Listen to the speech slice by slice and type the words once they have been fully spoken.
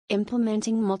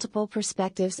Implementing multiple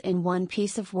perspectives in one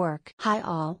piece of work. Hi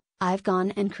all, I've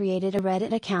gone and created a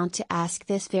Reddit account to ask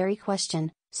this very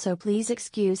question, so please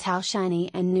excuse how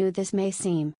shiny and new this may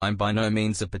seem. I'm by no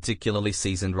means a particularly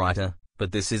seasoned writer,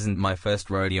 but this isn't my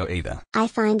first rodeo either. I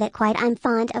find that I'm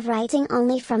fond of writing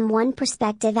only from one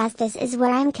perspective, as this is where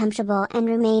I'm comfortable and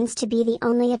remains to be the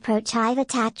only approach I've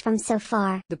attacked from so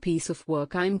far. The piece of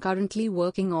work I'm currently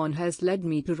working on has led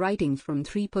me to writing from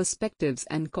 3 perspectives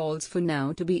and calls for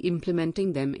now to be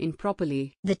implementing them in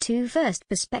properly. The 2 first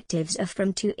perspectives are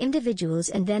from 2 individuals,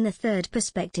 and then a third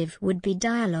perspective would be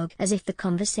dialogue, as if the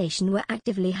conversation were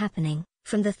actively happening.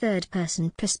 From the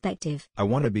third-person perspective. I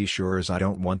want to be sure, as I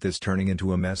don't want this turning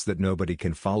into a mess that nobody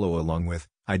can follow along with.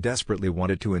 I desperately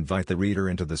wanted to invite the reader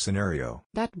into the scenario.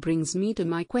 That brings me to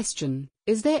my question.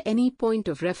 Is there any point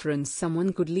of reference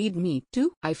someone could lead me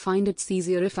to? I find it's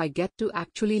easier if I get to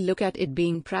actually look at it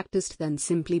being practiced than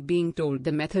simply being told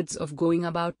the methods of going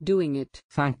about doing it.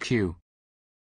 Thank you.